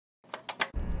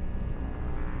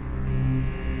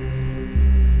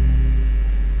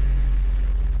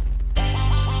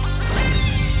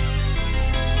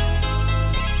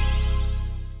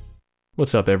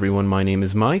What's up everyone, my name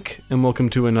is Mike, and welcome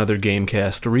to another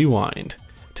GameCast Rewind.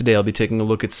 Today I'll be taking a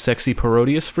look at Sexy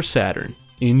Parodius for Saturn.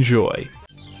 Enjoy!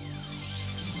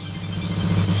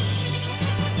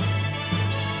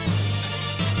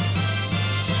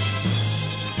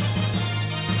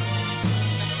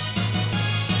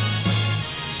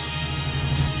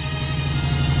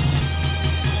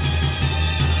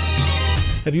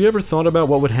 Have you ever thought about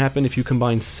what would happen if you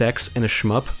combine sex and a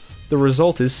shmup? The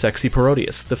result is Sexy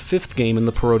Parodius, the fifth game in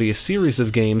the Parodius series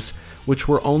of games, which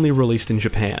were only released in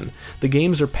Japan. The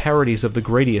games are parodies of the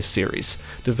Gradius series.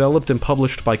 Developed and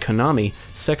published by Konami,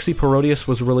 Sexy Parodius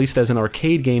was released as an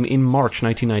arcade game in March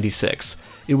 1996.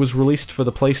 It was released for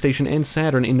the PlayStation and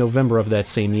Saturn in November of that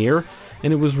same year,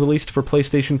 and it was released for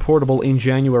PlayStation Portable in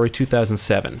January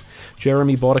 2007.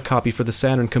 Jeremy bought a copy for the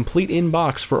Saturn complete in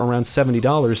box for around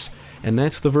 $70, and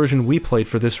that's the version we played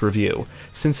for this review.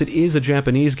 Since it is a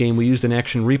Japanese game, we used an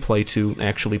action replay to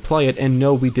actually play it, and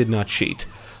no, we did not cheat.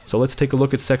 So let's take a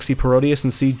look at Sexy Parodius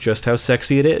and see just how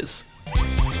sexy it is.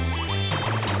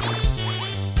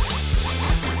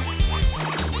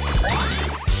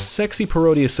 Sexy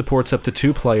Parodius supports up to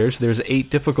 2 players, there's 8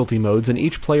 difficulty modes, and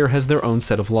each player has their own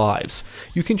set of lives.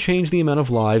 You can change the amount of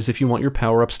lives if you want your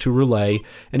power-ups to relay,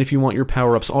 and if you want your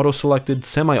power-ups auto-selected,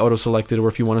 semi-auto-selected, or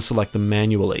if you want to select them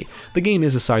manually. The game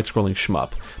is a side-scrolling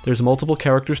shmup. There's multiple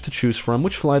characters to choose from,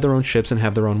 which fly their own ships and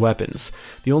have their own weapons.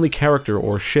 The only character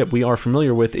or ship we are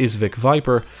familiar with is Vic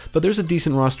Viper, but there's a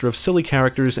decent roster of silly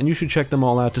characters, and you should check them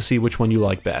all out to see which one you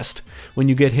like best. When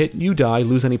you get hit, you die,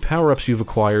 lose any power-ups you've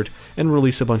acquired, and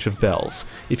release a bunch of bells.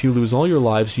 If you lose all your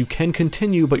lives, you can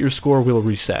continue, but your score will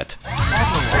reset.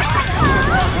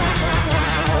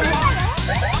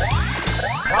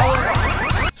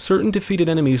 Certain defeated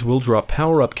enemies will drop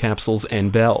power-up capsules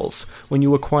and bells. When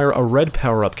you acquire a red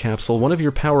power-up capsule, one of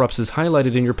your power-ups is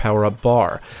highlighted in your power-up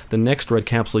bar. The next red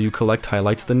capsule you collect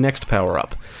highlights the next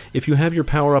power-up. If you have your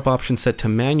power-up option set to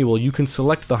manual, you can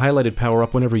select the highlighted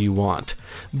power-up whenever you want.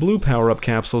 Blue power-up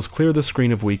capsules clear the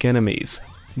screen of weak enemies.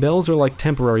 Bells are like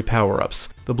temporary power-ups.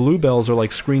 The blue bells are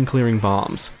like screen-clearing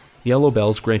bombs. Yellow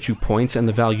bells grant you points, and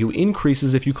the value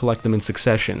increases if you collect them in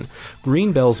succession.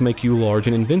 Green bells make you large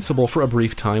and invincible for a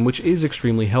brief time, which is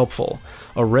extremely helpful.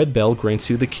 A red bell grants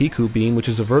you the Kiku beam, which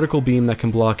is a vertical beam that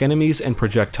can block enemies and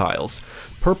projectiles.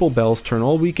 Purple bells turn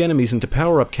all weak enemies into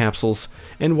power-up capsules,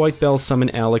 and white bells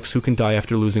summon Alex, who can die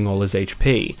after losing all his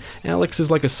HP. Alex is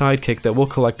like a sidekick that will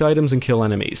collect items and kill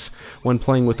enemies. When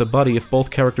playing with a buddy, if both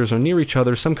characters are near each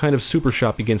other, some kind of super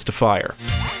shot begins to fire.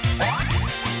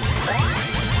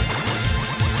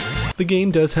 The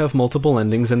game does have multiple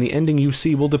endings, and the ending you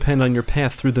see will depend on your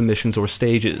path through the missions or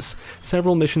stages.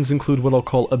 Several missions include what I'll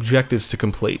call objectives to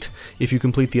complete. If you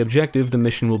complete the objective, the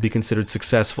mission will be considered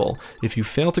successful. If you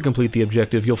fail to complete the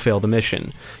objective, you'll fail the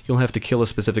mission. You'll have to kill a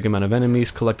specific amount of enemies,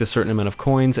 collect a certain amount of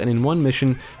coins, and in one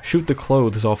mission, shoot the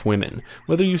clothes off women.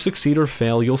 Whether you succeed or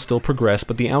fail, you'll still progress,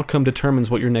 but the outcome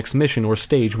determines what your next mission or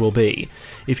stage will be.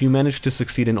 If you manage to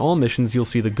succeed in all missions, you'll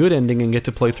see the good ending and get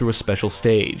to play through a special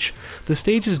stage. The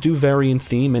stages do vary in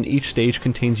theme, and each stage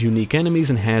contains unique enemies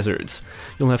and hazards.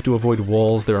 You'll have to avoid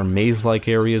walls, there are maze-like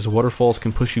areas, waterfalls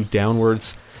can push you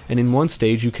downwards, and in one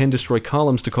stage you can destroy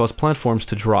columns to cause platforms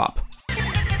to drop.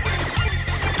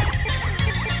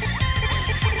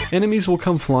 Enemies will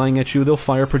come flying at you, they'll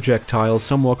fire projectiles,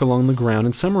 some walk along the ground,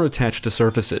 and some are attached to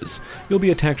surfaces. You'll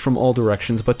be attacked from all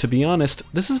directions, but to be honest,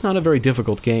 this is not a very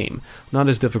difficult game. Not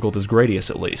as difficult as Gradius,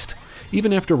 at least.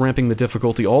 Even after ramping the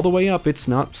difficulty all the way up, it's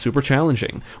not super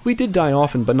challenging. We did die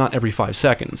often, but not every 5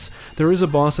 seconds. There is a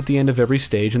boss at the end of every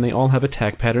stage, and they all have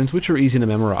attack patterns which are easy to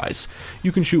memorize.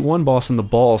 You can shoot one boss in the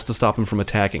balls to stop him from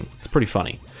attacking. It's pretty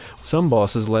funny. Some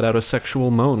bosses let out a sexual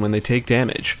moan when they take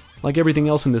damage. Like everything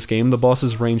else in this game, the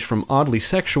bosses range from oddly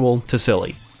sexual to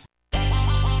silly.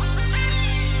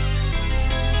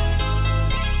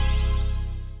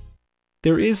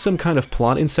 There is some kind of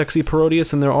plot in Sexy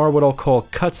Parodius, and there are what I'll call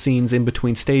cutscenes in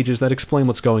between stages that explain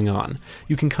what's going on.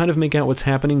 You can kind of make out what's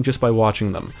happening just by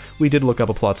watching them. We did look up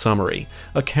a plot summary.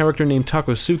 A character named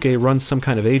Takosuke runs some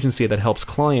kind of agency that helps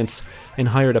clients, and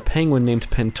hired a penguin named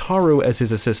Pentaru as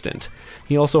his assistant.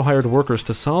 He also hired workers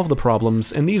to solve the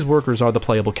problems, and these workers are the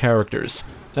playable characters.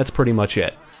 That's pretty much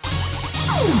it.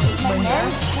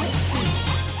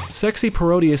 Sexy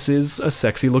Parodius is a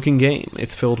sexy-looking game.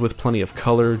 It's filled with plenty of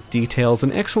color, details,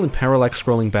 and excellent parallax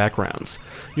scrolling backgrounds.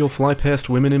 You'll fly past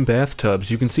women in bathtubs,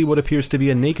 you can see what appears to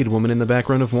be a naked woman in the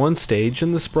background of one stage,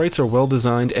 and the sprites are well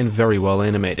designed and very well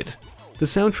animated. The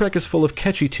soundtrack is full of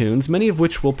catchy tunes, many of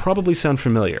which will probably sound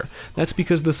familiar. That's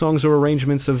because the songs are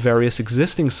arrangements of various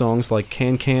existing songs like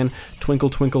Can Can, Twinkle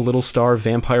Twinkle Little Star,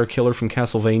 Vampire Killer from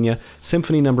Castlevania,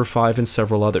 Symphony No. 5, and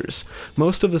several others.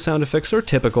 Most of the sound effects are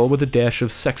typical, with a dash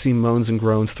of sexy moans and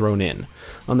groans thrown in.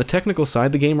 On the technical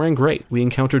side, the game ran great. We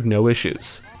encountered no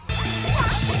issues.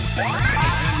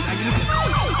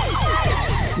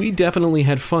 We definitely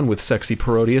had fun with Sexy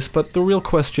Parodius, but the real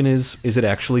question is it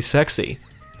actually sexy?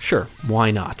 Sure,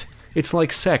 why not? It's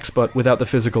like sex, but without the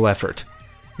physical effort.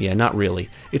 Yeah, not really.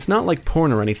 It's not like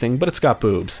porn or anything, but it's got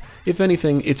boobs. If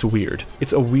anything, it's weird.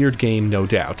 It's a weird game, no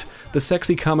doubt. The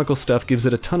sexy comical stuff gives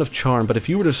it a ton of charm, but if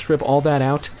you were to strip all that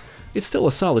out, it's still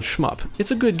a solid shmup. It's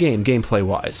a good game,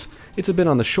 gameplay-wise. It's a bit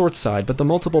on the short side, but the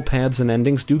multiple paths and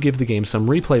endings do give the game some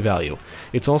replay value.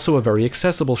 It's also a very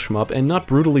accessible shmup, and not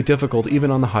brutally difficult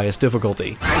even on the highest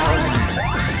difficulty.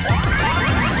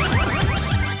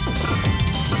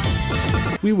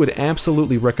 We would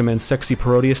absolutely recommend Sexy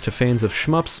Parodius to fans of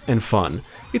shmups and fun.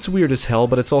 It's weird as hell,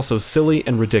 but it's also silly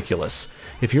and ridiculous.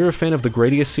 If you're a fan of the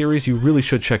Gradius series, you really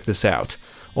should check this out.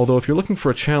 Although if you're looking for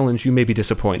a challenge, you may be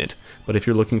disappointed. But if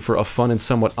you're looking for a fun and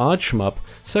somewhat odd shmup,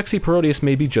 Sexy Parodius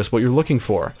may be just what you're looking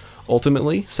for.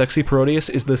 Ultimately, Sexy Parodius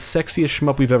is the sexiest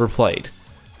shmup we've ever played.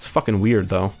 It's fucking weird,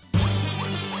 though.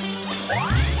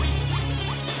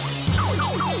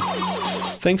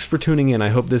 Thanks for tuning in. I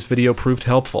hope this video proved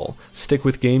helpful. Stick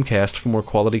with GameCast for more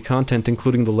quality content,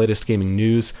 including the latest gaming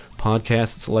news,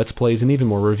 podcasts, let's plays, and even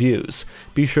more reviews.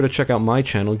 Be sure to check out my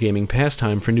channel, Gaming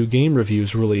Pastime, for new game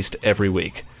reviews released every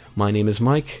week. My name is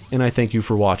Mike, and I thank you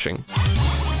for watching.